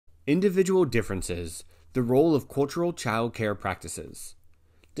Individual differences, the role of cultural childcare practices.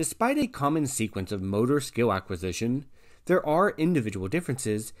 Despite a common sequence of motor skill acquisition, there are individual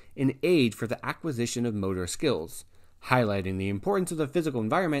differences in age for the acquisition of motor skills, highlighting the importance of the physical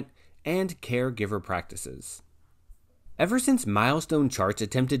environment and caregiver practices. Ever since milestone charts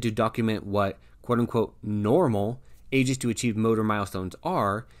attempted to document what quote-unquote normal ages to achieve motor milestones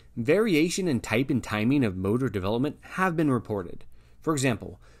are, variation in type and timing of motor development have been reported. For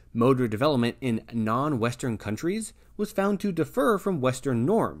example, motor development in non-Western countries was found to differ from Western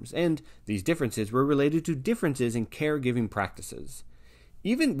norms, and these differences were related to differences in caregiving practices.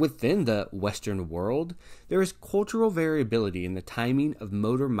 Even within the Western world, there is cultural variability in the timing of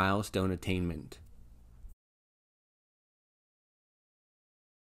motor milestone attainment.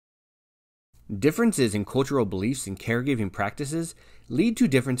 Differences in cultural beliefs and caregiving practices lead to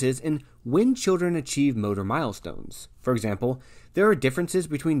differences in when children achieve motor milestones. For example, there are differences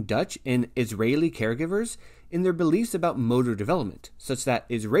between Dutch and Israeli caregivers in their beliefs about motor development, such that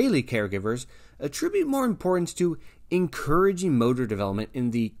Israeli caregivers attribute more importance to encouraging motor development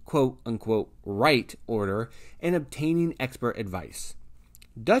in the quote-unquote right order and obtaining expert advice.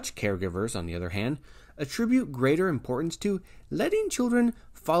 Dutch caregivers, on the other hand, attribute greater importance to letting children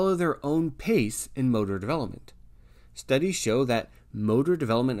follow their own pace in motor development. Studies show that motor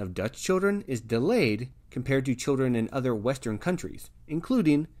development of Dutch children is delayed compared to children in other Western countries,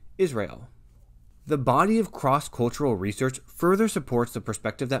 including Israel. The body of cross-cultural research further supports the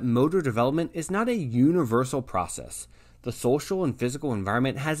perspective that motor development is not a universal process. The social and physical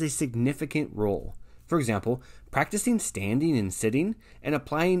environment has a significant role. For example, practicing standing and sitting and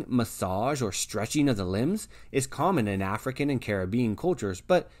applying massage or stretching of the limbs is common in African and Caribbean cultures,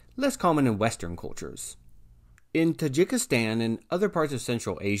 but less common in Western cultures. In Tajikistan and other parts of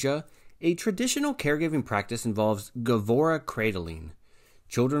Central Asia, a traditional caregiving practice involves gavora cradling.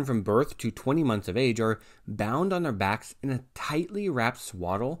 Children from birth to 20 months of age are bound on their backs in a tightly wrapped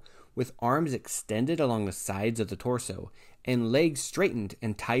swaddle with arms extended along the sides of the torso and legs straightened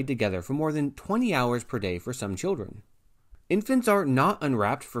and tied together for more than 20 hours per day for some children. Infants are not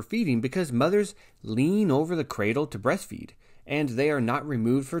unwrapped for feeding because mothers lean over the cradle to breastfeed, and they are not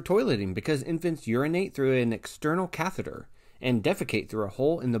removed for toileting because infants urinate through an external catheter and defecate through a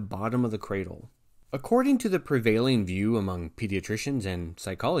hole in the bottom of the cradle. According to the prevailing view among pediatricians and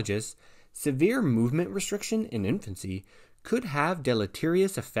psychologists, severe movement restriction in infancy could have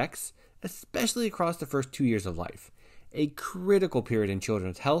deleterious effects, especially across the first 2 years of life, a critical period in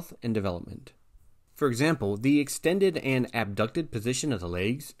children's health and development. For example, the extended and abducted position of the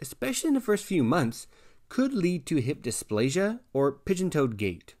legs, especially in the first few months, could lead to hip dysplasia or pigeon-toed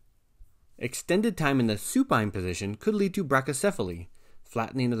gait. Extended time in the supine position could lead to brachycephaly,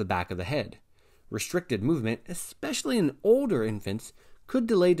 flattening of the back of the head. Restricted movement, especially in older infants, could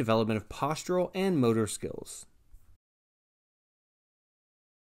delay development of postural and motor skills.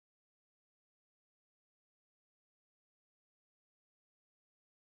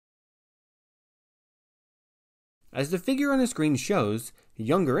 As the figure on the screen shows,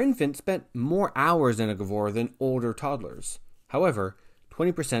 younger infants spent more hours in a gavora than older toddlers. However,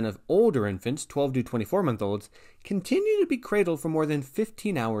 20% of older infants, 12 to 24-month-olds, continue to be cradled for more than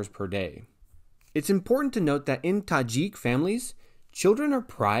 15 hours per day. It's important to note that in Tajik families, children are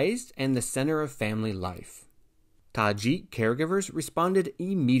prized and the center of family life. Tajik caregivers responded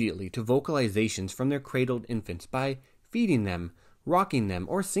immediately to vocalizations from their cradled infants by feeding them, rocking them,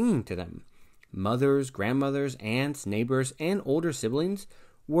 or singing to them. Mothers, grandmothers, aunts, neighbors, and older siblings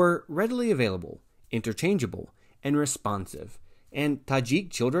were readily available, interchangeable, and responsive, and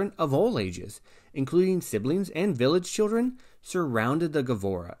Tajik children of all ages, including siblings and village children, surrounded the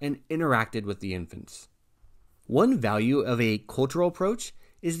gavora and interacted with the infants. One value of a cultural approach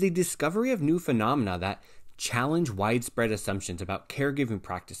is the discovery of new phenomena that challenge widespread assumptions about caregiving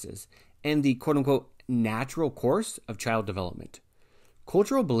practices and the quote-unquote natural course of child development.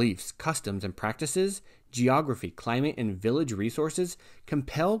 Cultural beliefs, customs, and practices, geography, climate, and village resources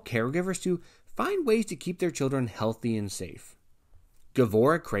compel caregivers to find ways to keep their children healthy and safe.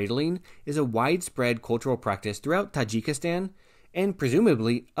 Gavora cradling is a widespread cultural practice throughout Tajikistan and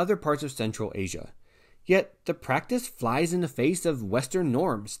presumably other parts of Central Asia. Yet the practice flies in the face of Western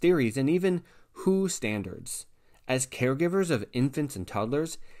norms, theories, and even WHO standards. As caregivers of infants and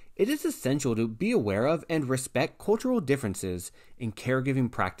toddlers, it is essential to be aware of and respect cultural differences in caregiving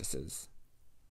practices.